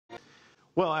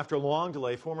Well, after a long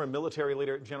delay, former military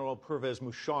leader General Pervez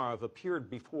Musharraf appeared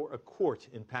before a court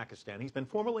in Pakistan. He's been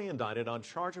formally indicted on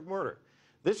charge of murder.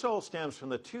 This all stems from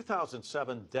the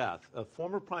 2007 death of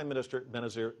former Prime Minister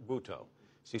Benazir Bhutto.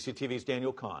 CCTV's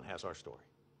Daniel Khan has our story.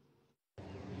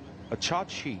 A charge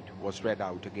sheet was read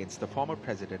out against the former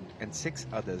president and 6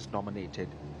 others nominated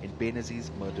in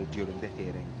Benazir's murder during the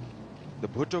hearing. The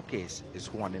Bhutto case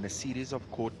is one in a series of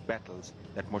court battles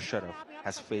that Musharraf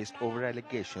has faced over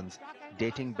allegations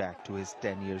dating back to his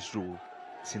 10 years rule,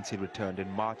 since he returned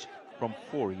in March from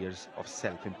 4 years of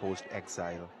self-imposed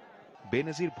exile.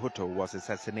 Benazir Bhutto was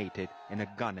assassinated in a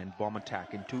gun and bomb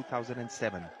attack in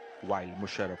 2007 while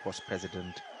Musharraf was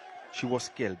president. She was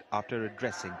killed after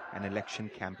addressing an election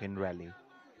campaign rally.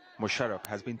 Musharraf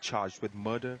has been charged with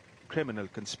murder, criminal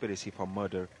conspiracy for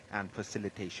murder and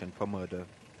facilitation for murder.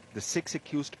 The 6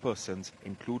 accused persons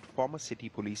include former city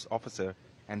police officer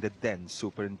and the then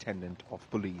superintendent of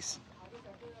police.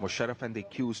 Musharraf and the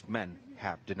accused men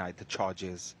have denied the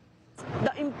charges.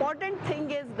 The important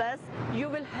thing is that you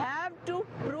will have to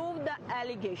prove the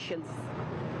allegations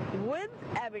with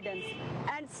evidence,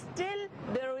 and still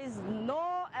there is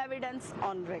no evidence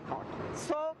on record.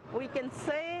 So we can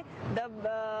say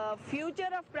the future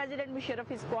of President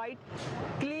Musharraf is quite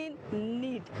clean,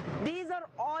 neat. These are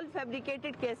all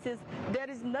fabricated cases. There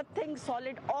is nothing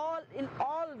solid in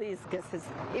all these cases.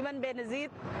 Even Benazir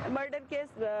murder case,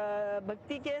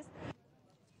 Bhakti case.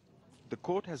 The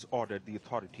court has ordered the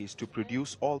authorities to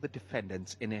produce all the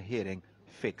defendants in a hearing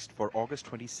fixed for August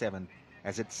 27,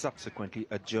 as it subsequently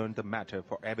adjourned the matter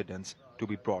for evidence to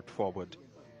be brought forward.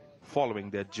 Following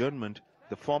the adjournment,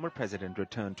 the former president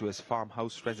returned to his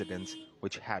farmhouse residence,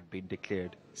 which had been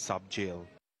declared sub-jail.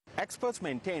 Experts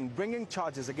maintain bringing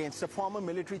charges against a former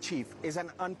military chief is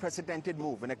an unprecedented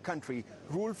move in a country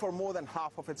ruled for more than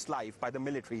half of its life by the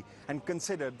military and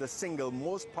considered the single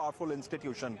most powerful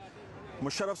institution.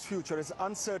 Musharraf's future is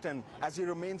uncertain as he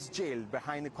remains jailed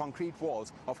behind the concrete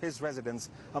walls of his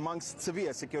residence amongst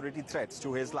severe security threats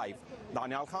to his life.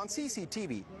 Daniel Khan,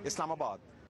 CCTV, Islamabad.